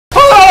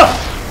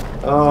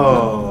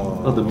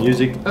Oh. Not the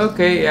music.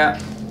 Okay, yeah.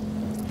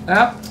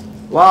 Yeah.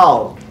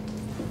 Wow.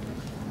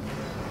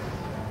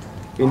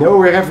 We know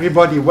where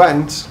everybody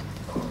went.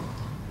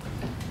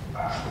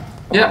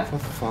 Yeah. Oh, for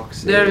fuck's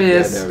sake. There he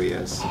is. Yeah, there he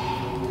is.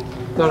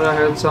 Thought I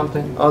heard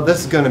something. Oh, this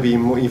is gonna be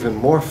even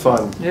more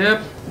fun.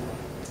 Yep.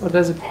 Oh,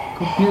 there's a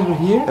computer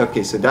here.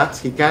 Okay, so that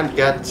he can't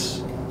get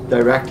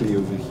directly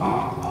over here.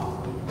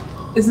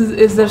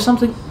 Is there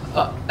something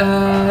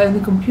in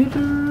the computer?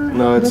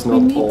 No, it's that we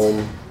not need?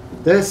 on.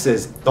 This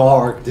is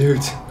dark,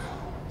 dude.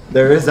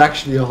 There is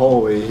actually a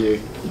hallway here.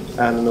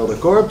 And another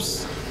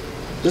corpse.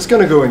 Just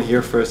gonna go in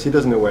here first. He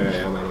doesn't know where I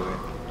am anyway.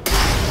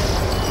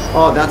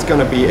 Oh, that's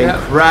gonna be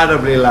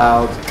incredibly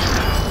loud.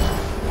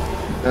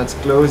 Let's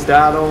close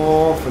that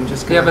off. I'm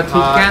just gonna Yeah, but he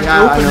hide.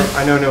 can't open it.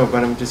 I know,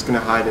 but I'm just gonna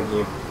hide in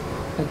here.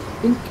 I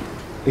think.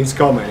 He's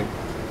coming.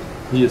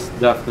 He is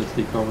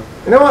definitely coming.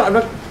 You know what? I'm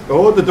not.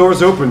 Oh, the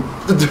door's open.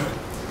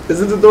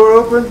 Isn't the door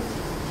open?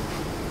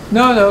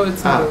 No,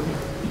 it's not open.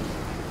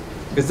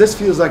 Because this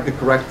feels like the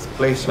correct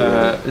place for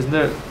it. Isn't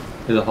there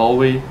in the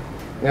hallway?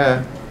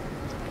 Yeah.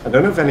 I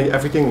don't know if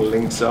everything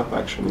links up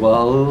actually.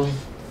 Well,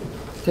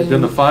 we're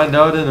gonna find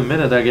out in a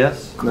minute, I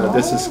guess. No,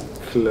 this is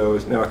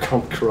closed. No, I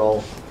can't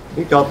crawl.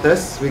 We got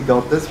this. We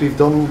got this. We've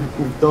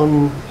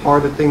done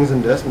harder things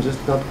than this. I'm just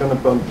not gonna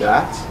bump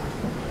that.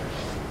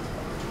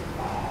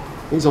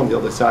 He's on the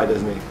other side,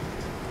 isn't he?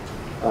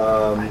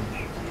 I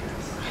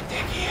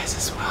think he is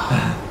as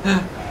well.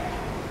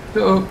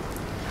 Oh.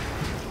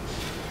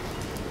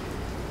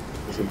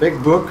 There's a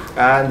big book,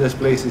 and this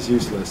place is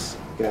useless.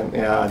 Again,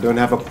 yeah, I don't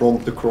have a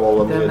prompt to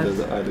crawl on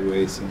either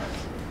way.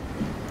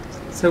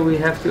 So we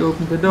have to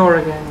open the door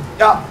again.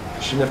 Yeah,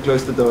 shouldn't have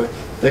closed the door.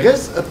 There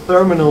is a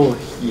terminal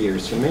here,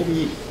 so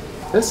maybe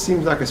this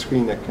seems like a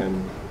screen that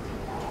can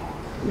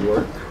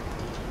work.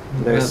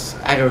 There's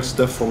arrow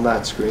stuff on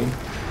that screen.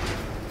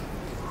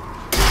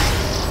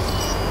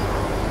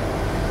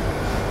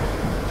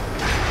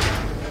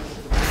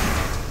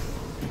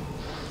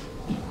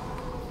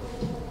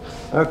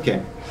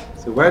 Okay,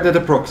 so where did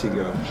the proxy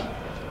go?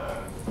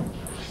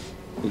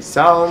 He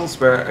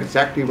sounds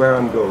exactly where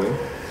I'm going.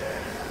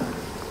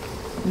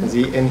 Is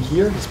he in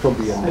here? He's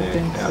probably in there.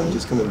 Yeah, I'm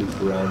just gonna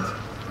look around.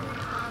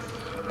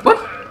 What?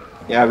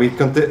 Yeah,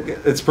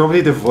 it's probably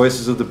the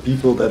voices of the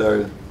people that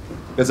are,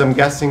 because I'm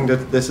guessing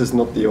that this is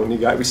not the only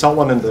guy. We saw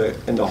one in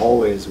the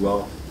hallway as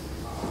well.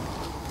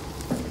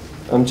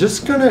 I'm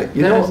just gonna,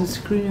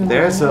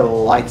 there's a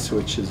light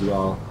switch as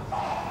well.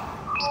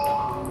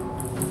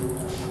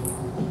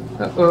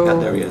 Uh-oh. Yeah,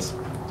 there he is.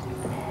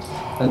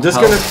 I'm just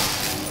gonna.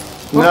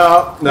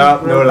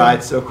 No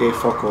lights. Okay,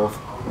 fuck off.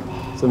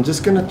 So I'm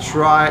just gonna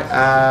try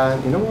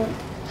and, you know what?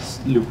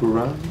 Loop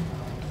around.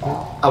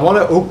 I want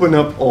to open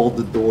up all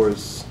the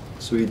doors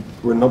so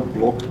we're not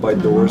blocked by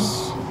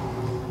doors.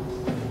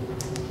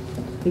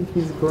 I think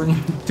he's going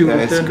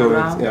to turn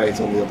around. Yeah, he's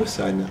on the other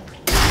side now.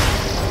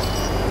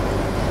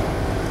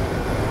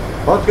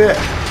 Okay.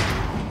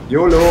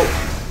 YOLO.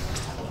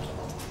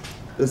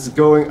 This is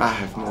going. I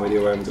have no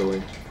idea where I'm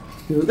going.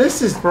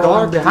 This is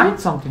dark. Behind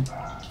something.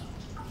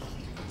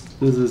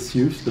 This is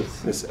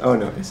useless. Oh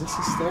no, is this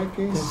a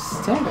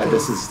staircase? Yeah,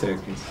 this is a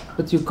staircase.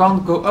 But you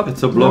can't go up.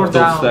 It's a blocked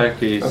up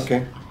staircase.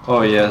 Okay.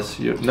 Oh yes,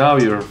 now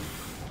you're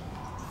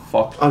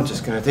fucked. I'm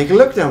just gonna take a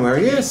look down where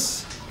he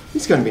is.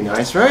 He's gonna be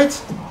nice, right?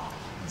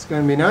 It's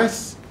gonna be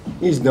nice.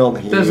 He's not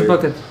here. There's a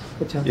bucket.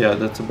 Yeah,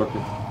 that's a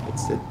bucket.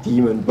 It's a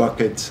demon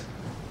bucket.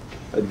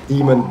 A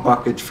demon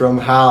bucket from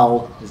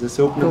hell. Is this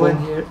openable? Go in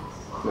here.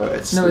 No,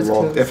 it's No, it's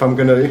locked. closed. If I'm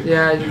gonna,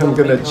 I'm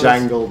gonna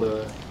jangle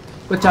the.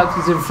 Watch out!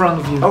 He's in front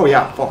of you. Oh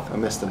yeah, fuck! I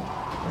missed him.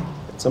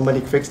 Did somebody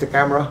fix the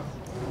camera?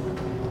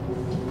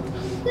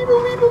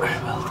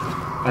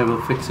 I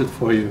will fix it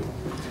for you.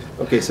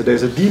 Okay, so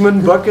there's a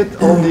demon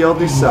bucket on the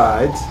other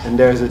side, and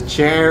there's a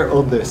chair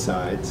on this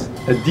side.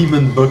 A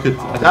demon bucket.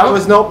 That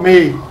was not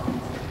me.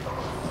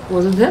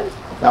 Was it him?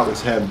 That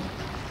was him.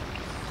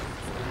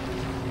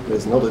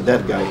 There's another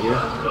dead guy here.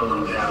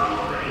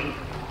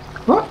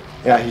 What?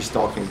 Yeah, he's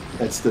talking.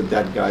 It's the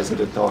dead guys that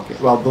are talking.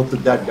 Well, not the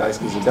dead guys,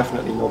 because they're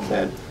definitely not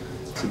dead.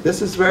 So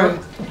this is where...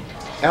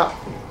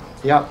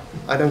 Yeah,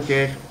 I don't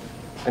care.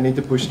 I need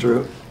to push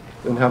through.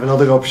 Don't have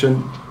another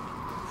option.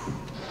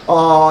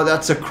 Oh,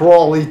 that's a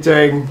crawly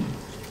thing.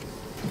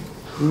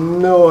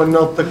 No,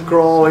 not the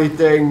crawly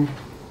thing.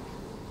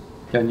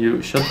 Can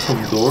you shut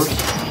some doors?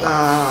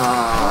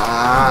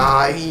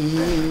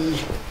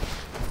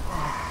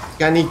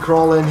 Can he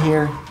crawl in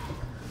here?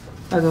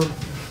 I don't.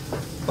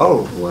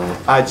 Oh,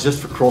 Well. it's just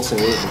for crossing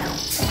over.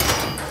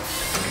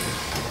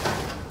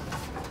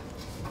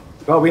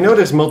 Well, we know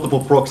there's multiple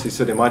proxies,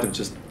 so they might have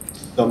just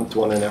dumped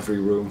one in every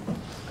room.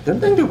 I don't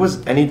think there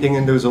was anything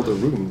in those other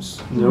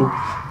rooms. No.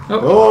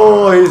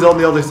 Oh, he's on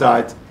the other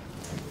side.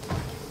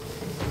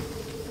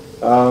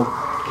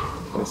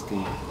 Let's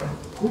see.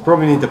 We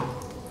probably need to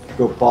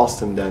go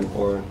past him then,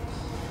 or...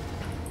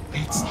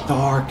 It's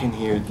dark in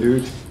here,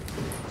 dude.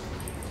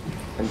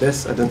 And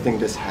this, I don't think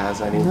this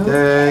has anything.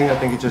 No. I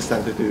think it just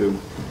entered the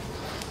room.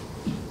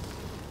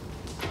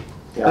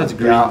 Yeah, that's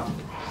green. Yeah.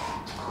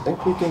 I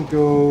think we can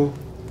go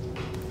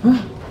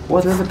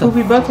What There's a the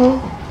poopy butthole.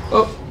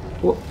 Oh.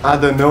 Whoa. I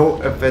don't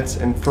know if it's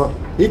in front.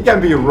 He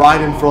can be right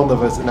in front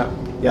of us. And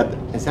yeah,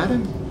 is that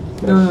him?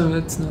 No,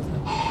 it's not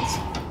him.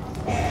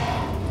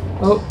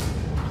 Oh,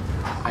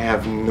 I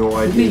have no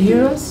idea. did he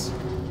hear dude. us?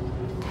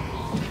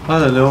 I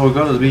don't know, we're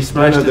gonna be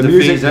smashed No, in the the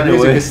music, face the anyway.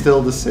 music is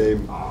still the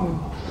same.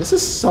 This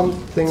is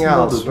something It's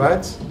else, another-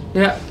 right?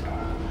 Yeah.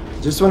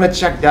 Just want to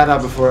check that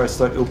out before I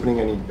start opening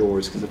any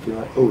doors, because I feel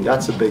like, oh,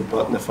 that's a big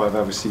button if I've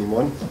ever seen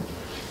one.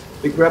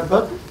 Big red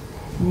button?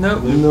 No.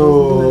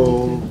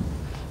 No,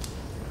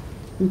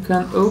 You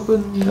can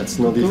open. that's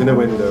not the even a door.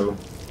 window.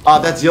 Ah,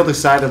 that's the other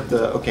side of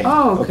the. Okay.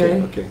 Oh,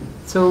 okay. Okay.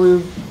 So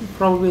we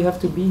probably have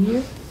to be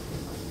here.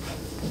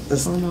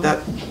 Does Oh, no.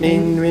 that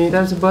mean we?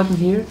 There's a button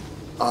here.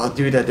 Oh,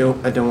 dude, I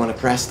don't want to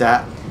press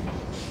that.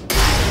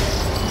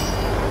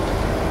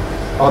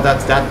 Oh,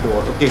 that's that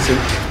door. Okay, so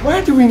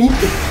where do we need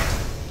to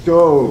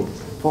go?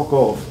 Fuck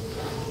off.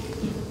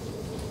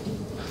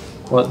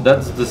 Well,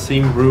 that's the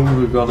same room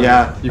we're gonna.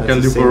 Yeah, You that's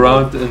can the loop same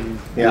around and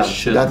Yeah, this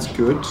shit. that's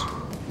good.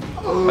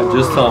 I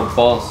just saw him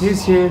pass.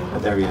 He's here. Oh,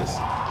 there he is.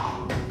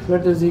 Where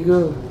does he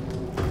go?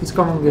 He's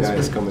coming this Yeah, way.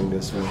 he's coming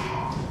this way.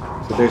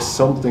 So there's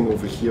something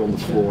over here on the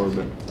floor,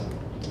 but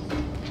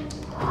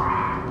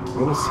I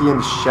want to see in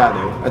the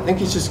shadow. I think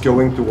he's just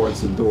going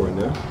towards the door,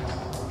 no?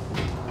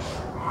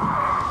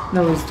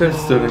 No, he's turning.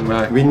 Turning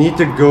back. We need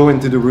to go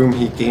into the room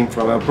he came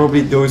from, and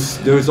probably those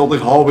other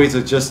hallways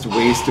are just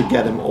ways to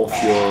get him off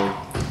your.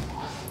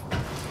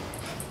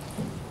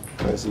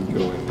 Where's he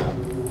going now?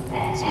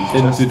 So he's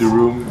Into just- the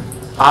room.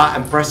 Ah,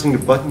 and pressing the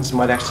buttons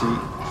might actually.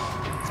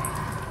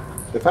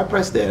 If I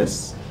press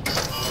this,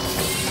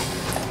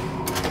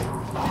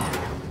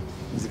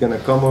 he's gonna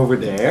come over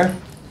there.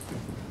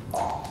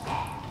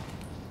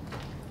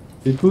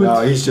 He put.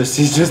 No, he's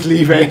just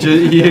leaving.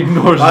 He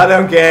ignores I it.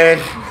 don't care.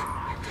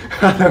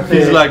 I don't care.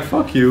 He's like,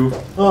 fuck you.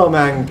 Oh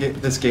man,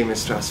 this game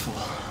is stressful.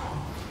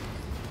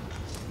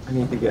 I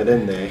need to get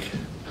in there.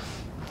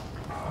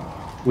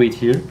 Wait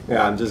here.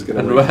 Yeah, I'm just gonna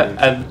And, wait here.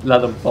 and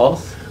let him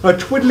pass.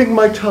 Twiddling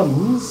my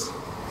thumbs.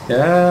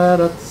 Yeah,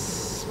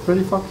 that's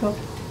pretty fucked up.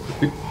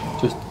 You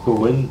could just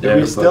go in Do there.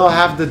 we but- still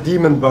have the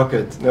demon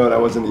bucket? No, that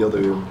was in the other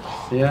room.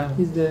 Yeah.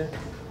 He's there.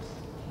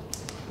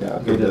 Yeah,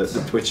 Okay, okay, that's-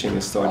 the twitching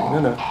is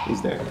starting. No,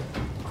 he's there.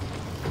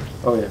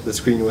 Oh yeah. The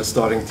screen was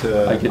starting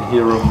to. I can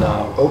hear him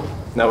now. Oh,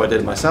 now I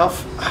did it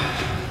myself.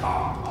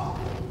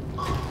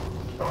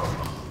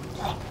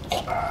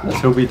 Let's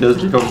hope he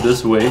doesn't come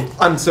this way.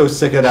 I'm so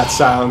sick of that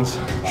sound.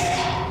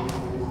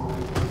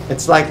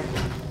 It's like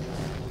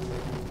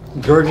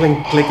gurgling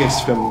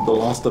clickers from The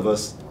Last of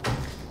Us.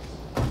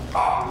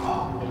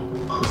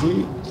 Is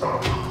he?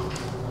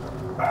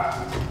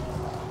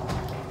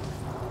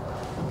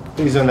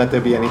 Please don't let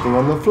there be anything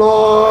on the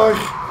floor.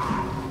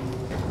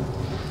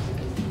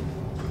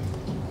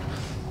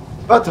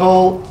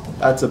 Butthole.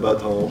 That's a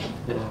butthole.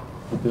 Yeah.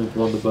 We don't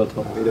want the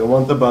butthole. We don't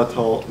want the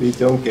butthole. We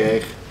don't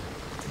care.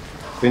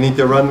 We need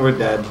to run. We're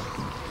dead.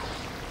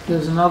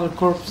 There's another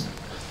corpse.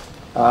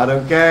 I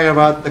don't care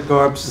about the It's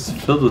corpse.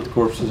 filled with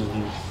corpses in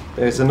here.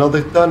 There's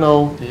another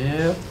tunnel.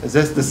 Yeah. Is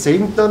this the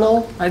same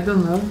tunnel? I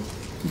don't know.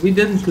 We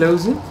didn't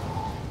close it.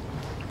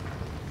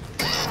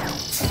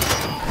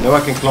 No,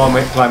 I can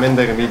climb in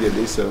there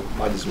immediately, so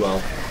might as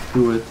well.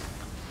 Do it.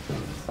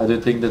 I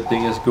don't think that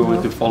thing is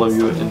going to follow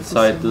you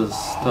inside this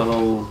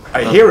tunnel.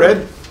 I hear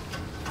it,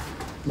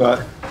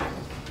 but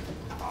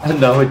And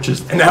now it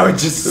just and now it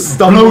just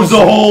blows stumbles.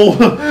 a hole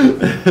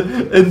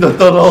in the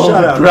tunnel,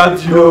 Shut up.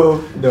 grabs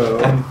you, No,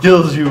 and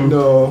kills you.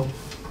 no.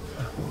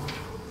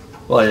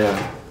 Well,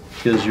 yeah,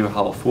 kills you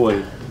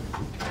halfway.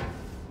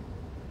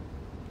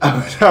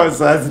 I was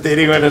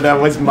hesitating whether that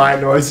was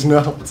mine or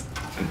not.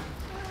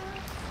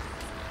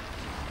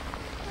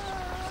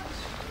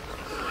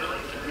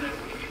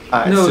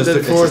 Ah, No, it's the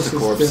just a voices.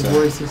 corpse. The yeah.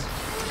 voices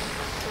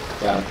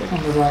Yeah, okay.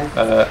 on the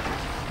right.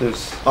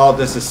 There's Oh,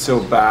 this is so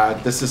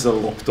bad. This is a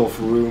locked off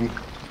room.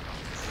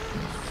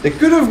 They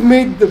could have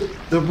made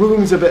the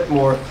rooms a bit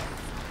more.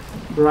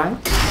 Right?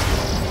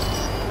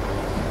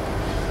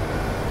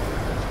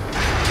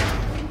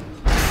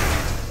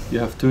 you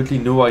have totally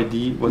no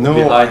idea what's No,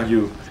 behind I-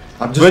 you.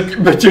 I'm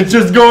just But you're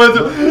just going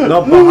to.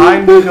 not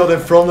behind me, not in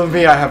front of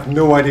me. I have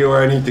no idea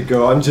where I need to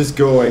go. I'm just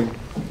going.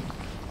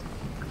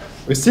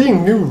 We're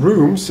seeing new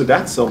rooms, so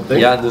that's something.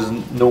 Yeah, there's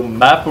no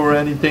map or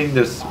anything.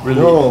 There's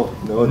really No,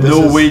 this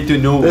no is way to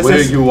know this where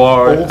is you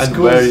are old and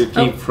school where you s-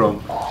 came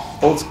from.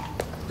 old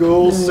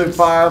school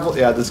survival.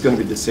 Yeah, this is gonna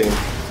be the same.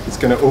 It's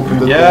gonna open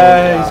the door.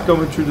 Yeah, he's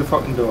coming through the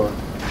fucking door.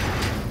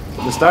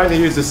 We're starting to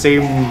use the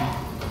same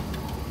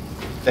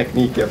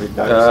technique every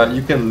time.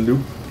 You can loop.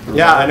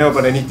 Yeah, I know,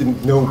 but I need to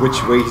know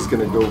which way he's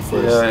gonna go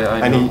first. Yeah, I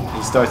and know.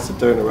 he starts to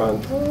turn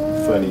around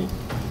funny.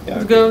 Yeah.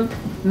 Let's go.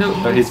 No,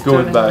 he's going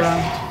turning back.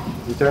 around.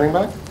 You turning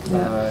back?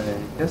 Yeah.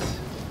 Yes.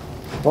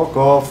 Fuck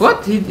off.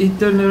 What? He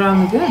turned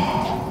around again.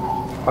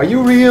 Are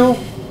you real?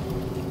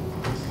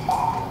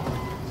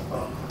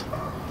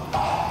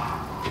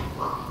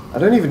 I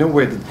don't even know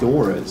where the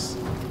door is.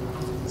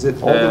 Is it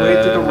all the way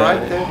to the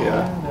right there?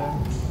 Yeah.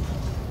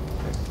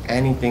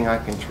 Anything I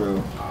can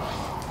throw.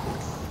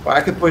 Well,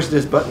 I could push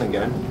this button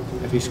again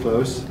if he's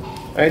close.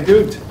 Hey,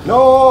 dude!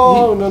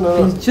 No,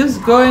 no. He's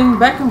just going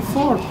back and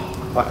forth.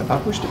 If I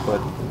push the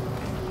button,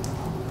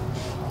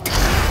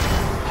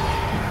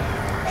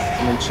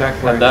 and then check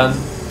where. And then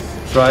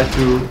try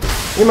to.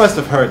 You must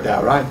have heard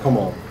that, right? Come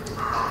on.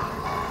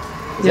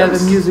 Yeah, the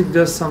music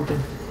does something.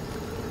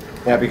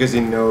 Yeah, because he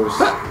knows.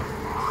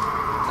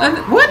 And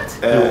what?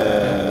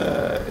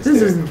 This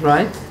isn't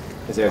right.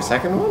 Is there a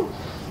second one?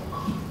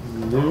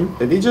 No.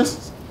 Did he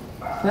just?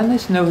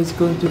 Vanish? No, he's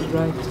going to the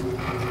right.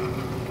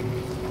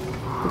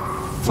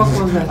 The fuck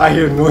was that? I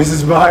hear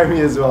noises behind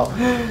me as well.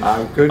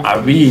 I'm good.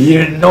 We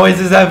hear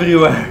noises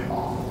everywhere.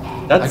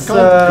 I That's can't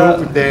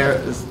go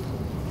there.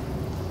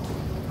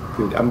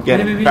 Dude, I'm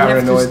getting Maybe we have to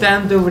paranoid.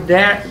 stand over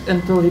there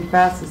until he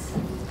passes.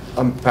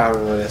 I'm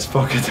paranoid as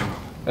fuck at him.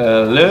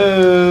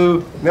 hello.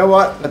 You know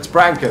what? Let's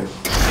prank him.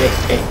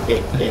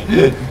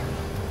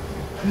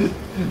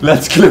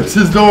 Let's close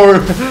his door.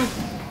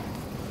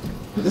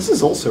 This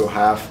is also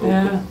half open.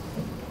 Yeah.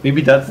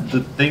 Maybe that's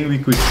the thing we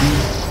could do.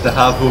 The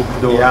half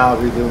open door.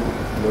 Yeah, we don't.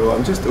 No,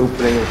 I'm just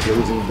opening and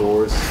closing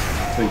doors.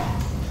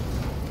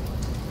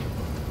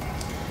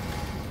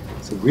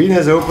 So green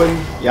is open,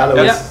 yellow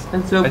Yeah, is.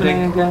 it's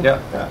opening again.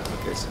 Yeah. Yeah,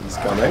 okay, so he's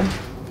coming.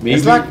 Maybe.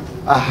 It's like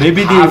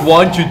Maybe they half,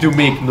 want you to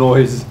make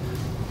noise.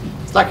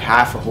 It's like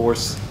half a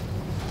horse.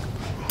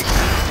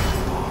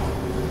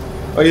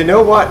 Oh, you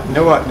know what? You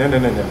know what? No.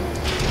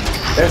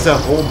 There's a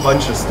whole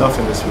bunch of stuff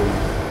in this room.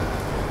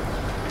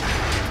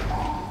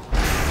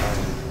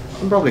 I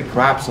can probably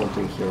grab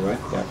something here, right?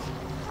 Yeah.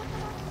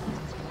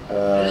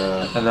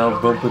 And now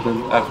bump it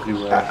in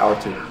everywhere.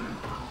 R2.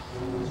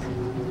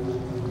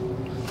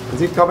 Is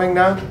he coming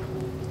now?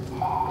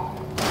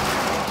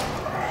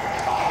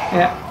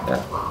 Yeah.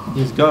 Yeah.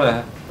 He's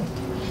gonna.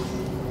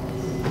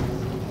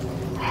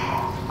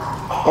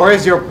 Or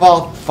is your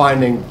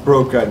pathfinding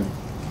broken?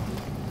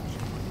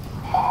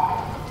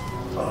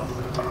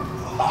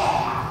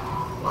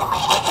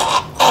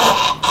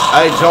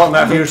 Hey John,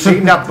 have you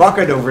seen that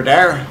bucket over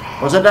there?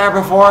 Was it there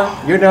before?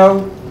 You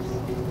know?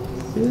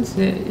 Yes,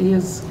 he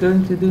is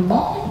going to do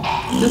nothing.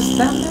 Just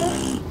stand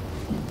there.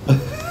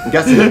 I'm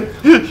guessing.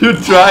 You're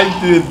trying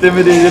to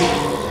intimidate him.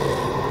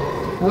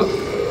 Oh,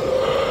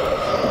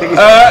 I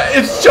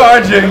think It's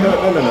charging.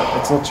 no,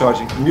 it's not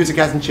charging. The music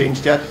hasn't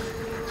changed yet.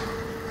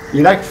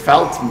 You like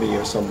felt me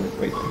or something.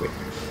 Wait.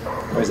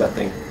 Where's that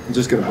thing? I'm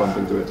just gonna bump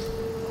into it.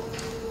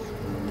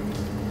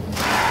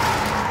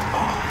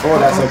 Oh,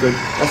 that's not good.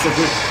 That's not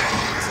good.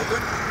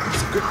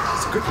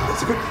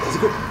 That's a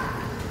good.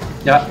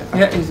 Yeah.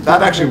 yeah, he's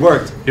That actually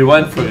worked, He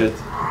went for it.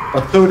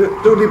 but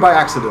totally by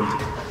accident.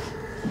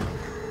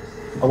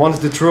 I wanted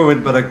to throw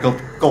it, but I got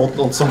caught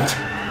on something.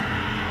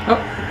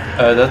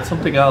 Oh, That's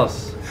something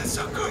else. That's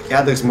so good.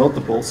 Yeah, there's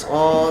multiples.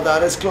 Oh,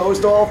 that is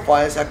closed off.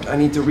 I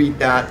need to read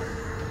that.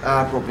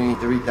 I probably need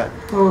to read that.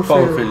 power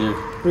Power failure.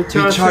 failure.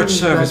 Recharge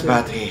service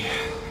battery.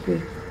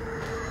 Okay.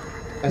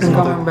 There's I'm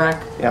another- coming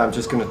back. Yeah, I'm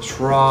just gonna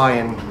try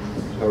and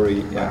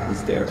hurry. Yeah,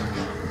 he's there.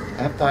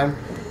 I have time.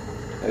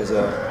 There's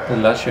a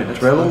Unless you hit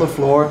drill on the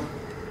floor.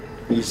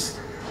 He's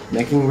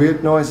making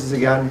weird noises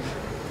again.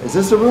 Is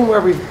this the room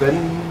where we've been?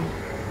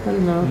 I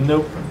don't know.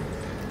 Nope.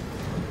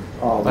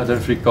 Oh, I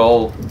don't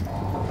recall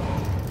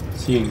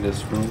seeing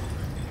this room.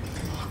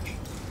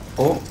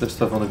 oh. There's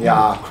stuff on the Yeah,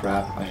 ground.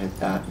 crap. I hit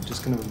that. I'm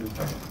just gonna do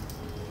that.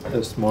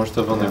 There's more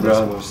stuff on the There's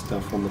ground. more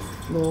stuff on the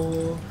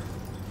Floor.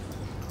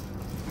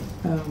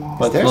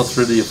 But There's- it's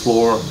not really a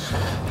floor.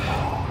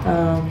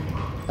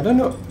 I don't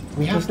know.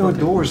 We have There's no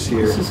nothing. doors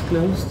here. This is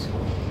closed.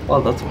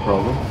 Well, that's a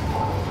problem.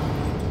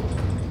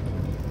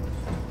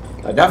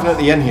 I'm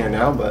definitely in here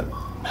now, but.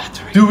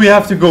 Do we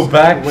have to go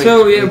back? Wait,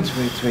 So, yeah, wait.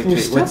 we're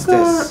What's stuck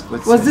this? or-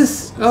 what's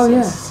this? Oh, yeah.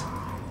 this?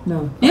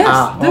 No. Yes,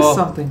 Ah, there's oh.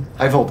 something.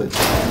 High voltage.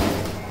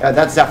 Yeah,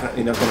 that's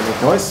definitely not gonna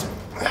make noise.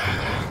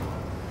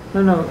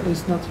 No,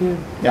 it's not here.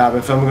 Yeah, but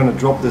if I'm gonna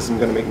drop this, I'm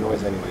gonna make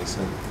noise anyway,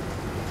 so.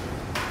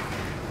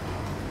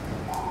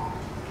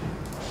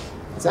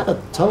 Is that a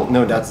tunnel?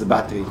 No, that's the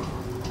battery.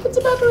 That's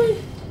a battery.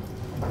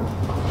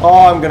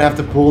 Oh, I'm gonna have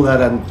to pull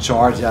that and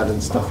charge that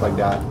and stuff like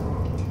that.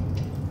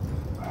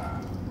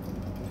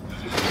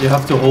 You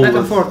have to hold Back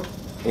and it. forth.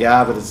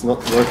 Yeah, but it's not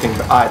working.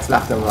 Ah, it's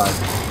left and right.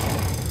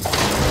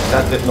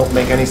 That did not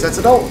make any sense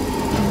at all.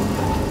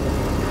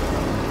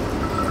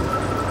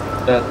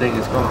 That thing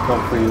is gonna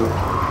come for you.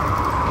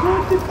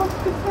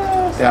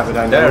 Yeah, but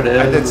I know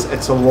There it is.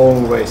 it's a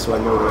long way, so I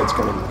know where it's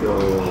gonna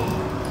go.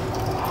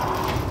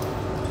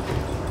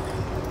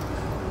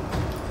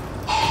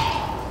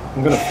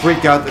 I'm gonna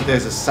freak out that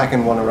there's a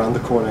second one around the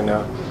corner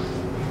now.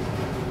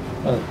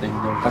 I don't think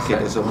no. Okay,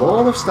 there's a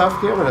lot of stuff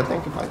here, but I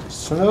think if I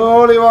just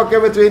slowly walk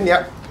in between,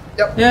 yep.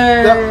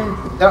 Yay!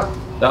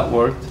 That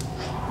worked.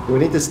 Do we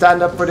need to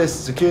stand up for this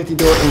security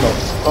door or not?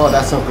 Oh,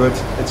 that's not good.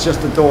 It's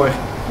just a door.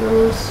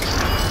 Close.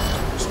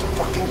 Just a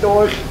fucking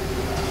door.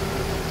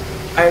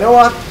 I know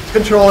what?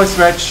 Controller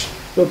stretch.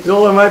 The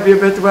controller might be a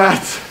bit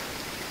wet.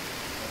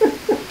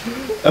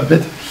 A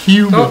bit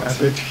humid. A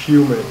bit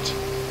humid.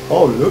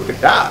 Oh, look at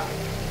that.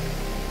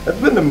 That's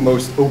been the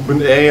most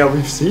open area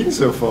we've seen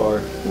so far.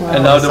 Wow.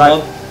 And now the Aside-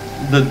 one.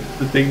 the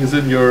thing is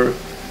in your.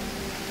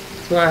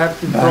 So I have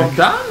to drop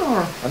down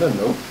or? I don't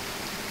know.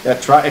 Yeah,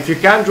 try. If you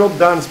can drop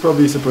down, it's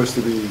probably supposed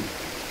to be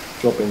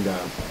dropping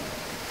down.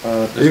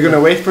 Are you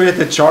gonna wait for it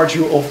to charge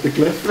you off the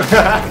cliff?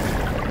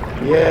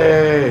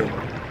 Yay!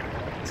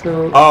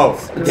 So. Oh,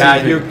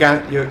 yeah, you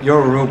can't.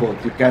 You're a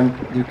robot. You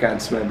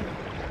can't swim.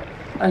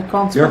 I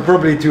can't. You're swim.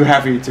 probably too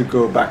heavy to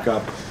go back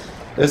up.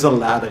 There's a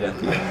ladder at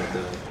the end of the.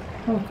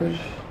 Okay.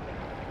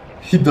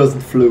 He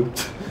doesn't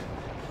float.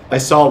 I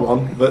saw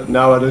one, but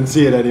now I don't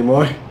see it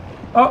anymore.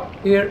 Oh,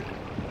 here.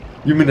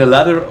 You mean a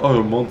ladder or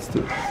a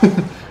monster?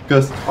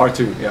 Because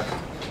R2, yeah.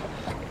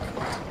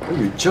 Oh,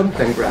 you jumped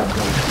and grabbed one.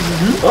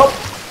 Oh!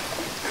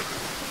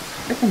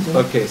 I can jump.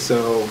 Okay,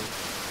 so...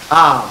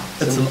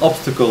 it's an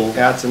obstacle.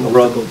 Yeah, it's an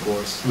run obstacle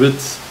course.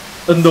 with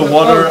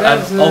underwater Oh, and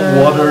that's, on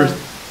water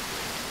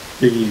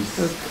thingies.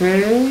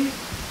 Okay.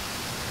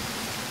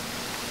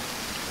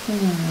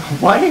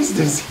 Why is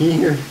this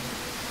here?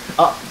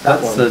 Ah,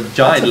 that That's one. a giant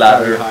That's a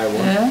ladder. very high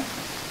one. Yeah.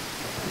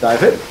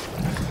 Dive it.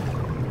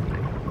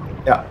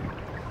 Yeah.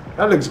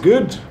 That looks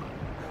good.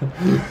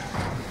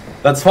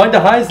 Let's find the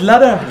highest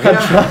ladder and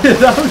Yeah. try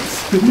it out.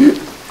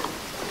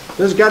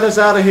 Let's get us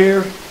out of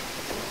here.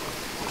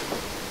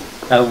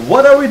 And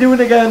what are we doing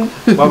again?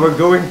 Well, we're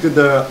going to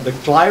the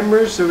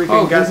climber so we can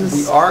Oh, get this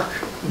is- the arc.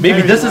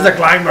 Maybe Very this is a nice.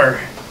 climber.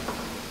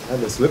 Yeah,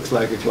 this looks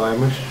like a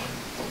climber.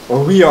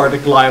 Or we are the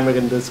climber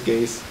in this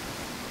case.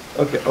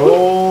 Okay.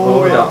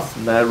 Oh, yeah. that's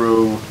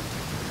narrow.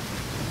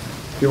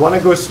 If you want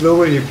to go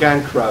slower, you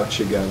can crouch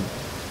again.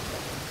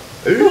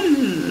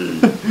 You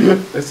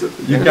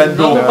can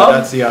go no, up.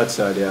 that's the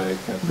outside. Yeah, you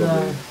can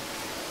probably. No.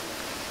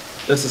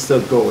 This is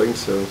still going,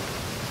 so.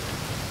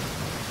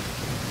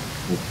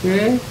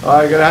 Okay.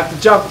 Oh, you're gonna have to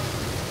jump.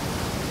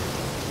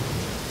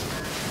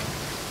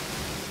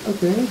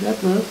 Okay,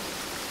 that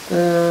works.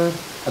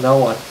 And now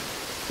what?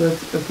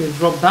 But okay,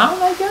 drop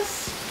down, I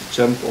guess.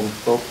 Jump on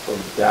top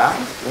of that.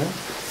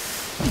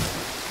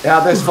 Yeah,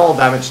 there's fall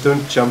damage.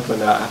 Don't jump on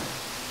that.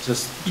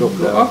 Just drop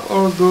Go down. up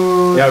or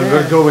go. Yeah, there?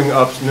 we're going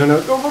up. No,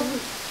 no, go up.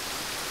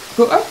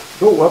 Go up.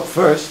 Go up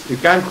first. You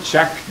can't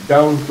check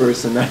down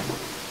first and then.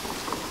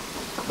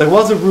 There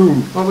was a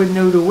room, Well, we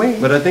know the way.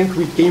 but I think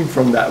we came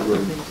from that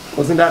room.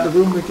 Wasn't that the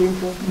room we came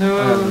from? No,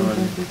 I have no I idea.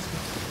 don't think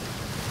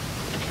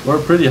so.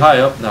 We're pretty high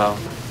up now.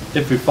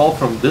 If we fall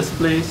from this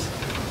place,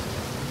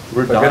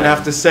 we're We're dying. gonna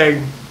have to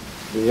sing.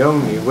 The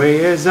only way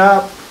is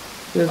up.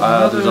 There's,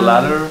 There's a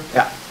ladder.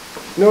 Yeah.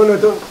 No, no,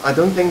 don't. I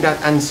don't think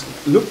that ends.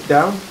 Look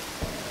down.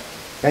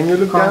 Can you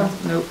look down?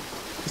 Can't. No.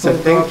 So I Go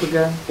think. up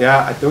again.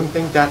 Yeah, I don't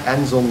think that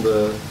ends on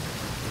the.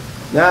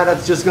 Nah,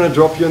 that's just gonna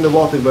drop you in the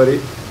water, buddy.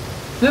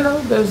 No, no,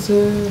 there's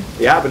a.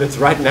 Yeah, but it's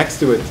right next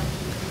to it.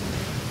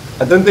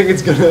 I don't think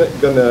it's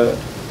gonna.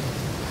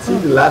 See,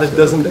 the ladder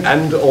doesn't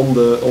end on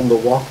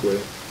the walkway.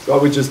 So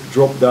I would just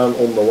drop down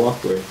on the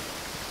walkway.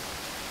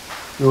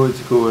 No,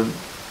 it's going.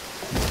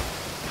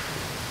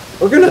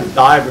 We're gonna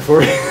die before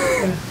we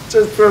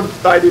just from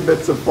tiny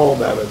bits of fall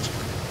damage.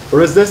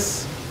 Or is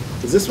this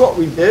what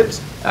we did?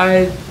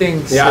 I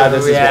think so. Yeah,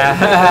 this is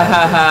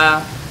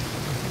yeah.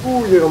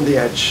 Ooh, you're on the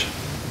edge.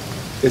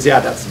 Cause yeah,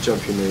 that's the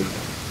jump you made.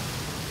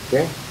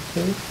 Okay.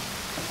 Okay.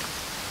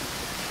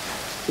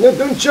 No,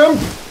 don't jump.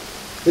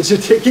 Cause you're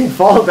taking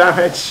fall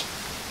damage.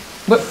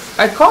 But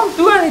I can't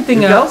do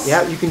anything You can- else.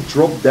 Yeah, you can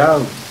drop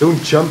down.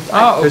 Don't jump.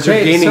 Oh, Because you're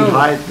okay, gaining so-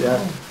 height. Yeah.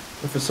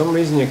 But for some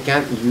reason you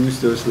can't use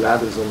those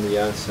ladders on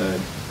the outside.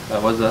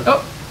 What's that?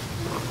 Oh.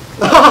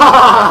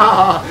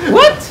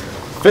 What?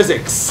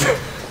 Physics.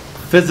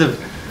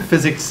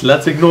 Physics,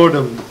 let's ignore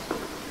them.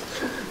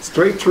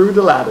 Straight through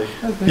the ladder.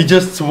 He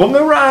just swung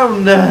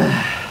around.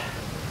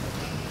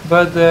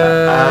 But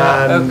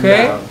And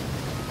okay. down.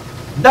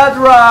 That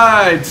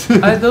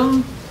right. I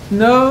don't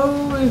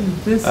know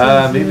if this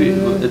Maybe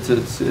is.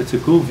 it's a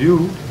cool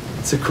view.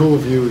 It's a cool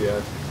view,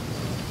 yeah.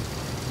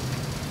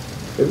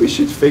 Maybe we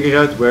should figure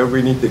out where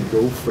we need to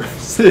go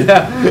first.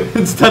 Yeah,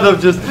 instead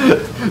of just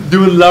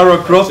doing Lara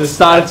Croft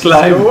style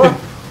climb. Go up.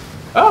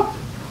 Oh.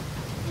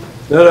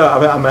 No,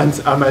 I meant.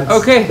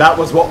 Okay. That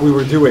was what we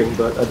were doing,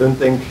 but I don't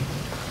think.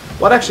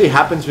 What actually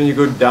happens when you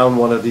go down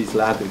one of these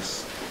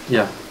ladders?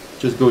 Yeah,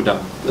 just go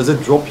down. Does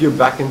it drop you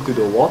back into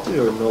the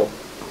water or not?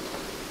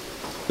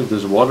 If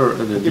there's water Keep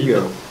underneath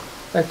going.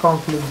 it. I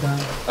can't look down.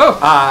 Oh.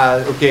 Ah,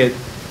 okay.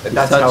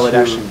 That's how it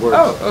touch actually works.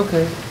 Oh.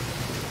 Okay.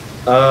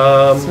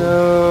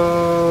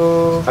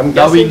 So. I'm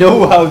Now we guessing.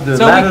 know how the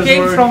So ladders we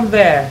came work. from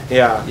there.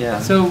 Yeah. Yeah.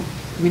 So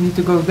we need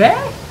to go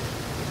there.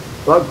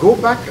 Well, go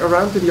back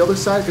around to the other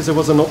side because there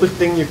was another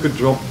thing you could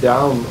drop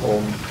down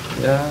on.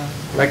 Yeah.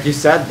 Like you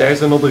said,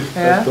 there's another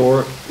Yeah.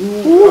 door.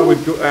 Ooh, I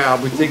would go. I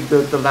would take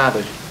the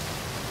ladder.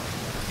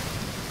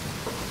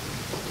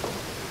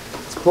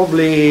 It's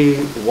probably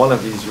one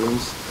of these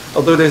rooms.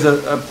 Although there's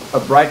a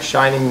bright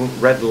shining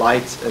red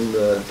light in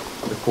the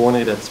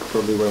corner, that's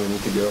probably where we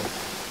need to go.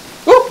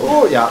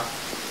 Oh yeah.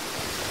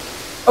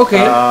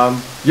 Okay.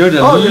 You're the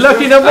Oh, you're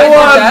lucky still- number I did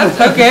one.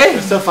 that. Okay.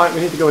 It's still fine.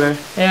 We need to go there.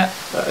 Yeah.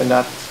 And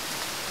that.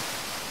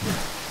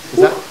 Is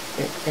that?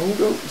 Can you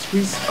go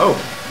squeeze? Oh.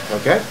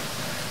 Okay.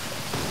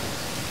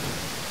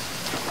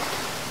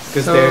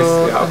 Because So,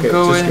 there's... Yeah, okay,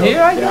 go just in go.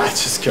 here, I Yeah,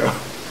 guess? just go.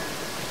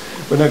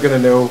 We're not gonna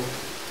know.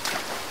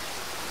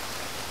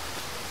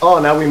 Oh,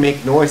 now we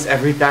make noise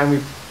every time we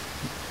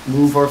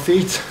move our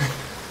feet.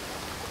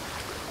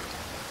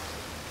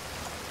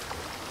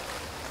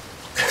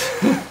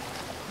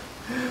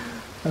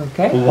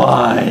 Okay.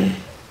 Why?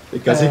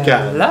 Because you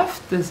can.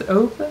 Left is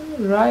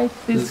open, right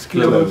is It's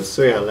closed. Close.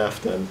 So yeah,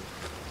 left then.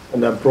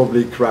 And then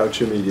probably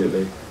crouch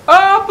immediately.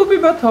 Ah, poopy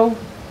butthole.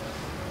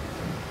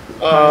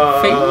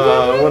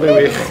 Finger? What do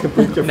we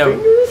put your No.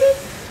 finger in it?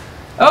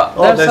 Oh,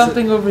 Oh, there's there's a-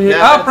 something over here. yeah,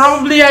 Ah, that's-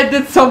 probably I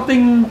did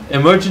something.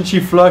 Emergency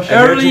flush.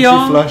 Early Emergency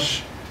on.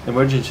 flush.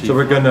 Emergency. So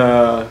we're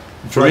gonna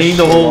Drain flush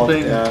the whole lot,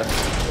 thing. Yeah.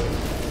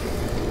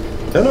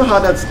 Don't know how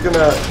that's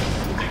gonna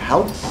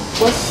help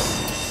us.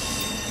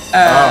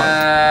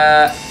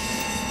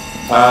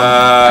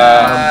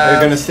 Are you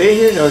gonna stay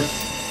here? No.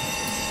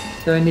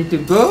 Do I need to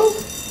go?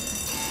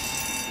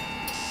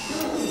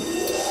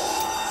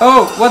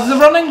 Oh, what's the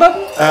running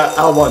button?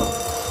 L1.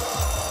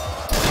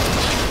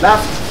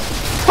 Left.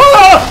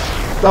 Ah!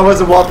 That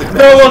was a water.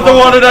 That was the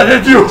one that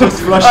hit you.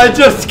 Just flush I it.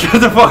 just get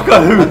the fuck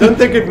out I of it. don't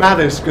think it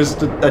matters because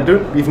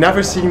we've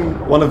never seen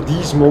one of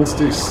these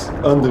monsters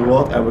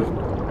underwater, and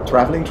we're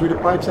traveling through the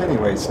pipes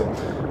anyway. So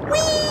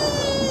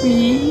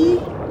Wee.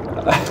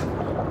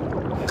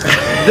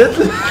 That's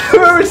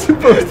where we're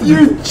supposed to.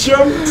 you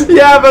jumped.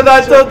 Yeah, but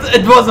I thought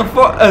it was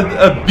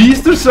a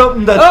beast or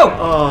something that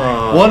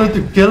Oh. wanted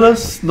to kill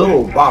us. No. Oh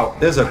wow!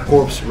 There's a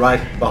corpse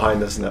right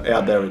behind us now.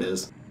 Yeah, there it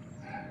is.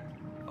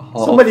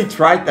 Oh, Somebody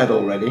tried that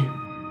already,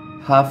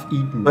 half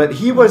eaten. but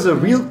he was a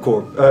real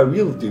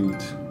real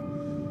dude.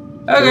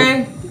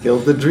 Okay.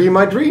 Killed the dream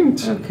I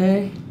dreamed.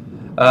 Okay.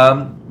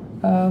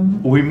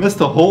 We missed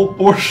a whole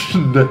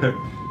portion there.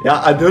 Yeah,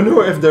 I don't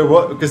know if there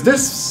was because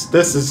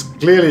this is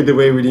clearly the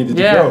way we needed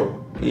Yeah. to go.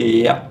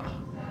 Yeah.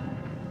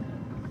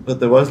 But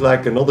there was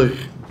like another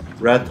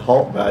red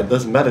hot, but it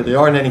doesn't matter. There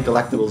aren't any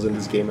collectibles in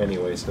this game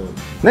anyway, so.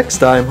 Next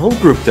time, home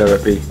group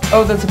therapy.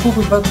 Oh, that's a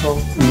poopy butthole.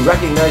 You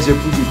recognize your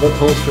poopy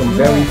buttholes from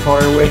very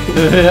far away.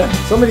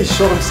 Somebody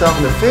shot himself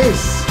in the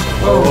face.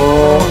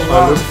 Oh, I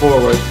wow. look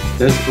forward.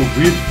 There's a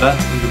weird bat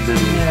in the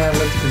middle. Yeah,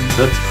 let's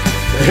go.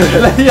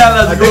 That's yeah,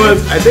 let's I do think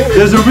it. I think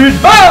There's a weird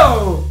bat.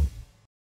 Oh!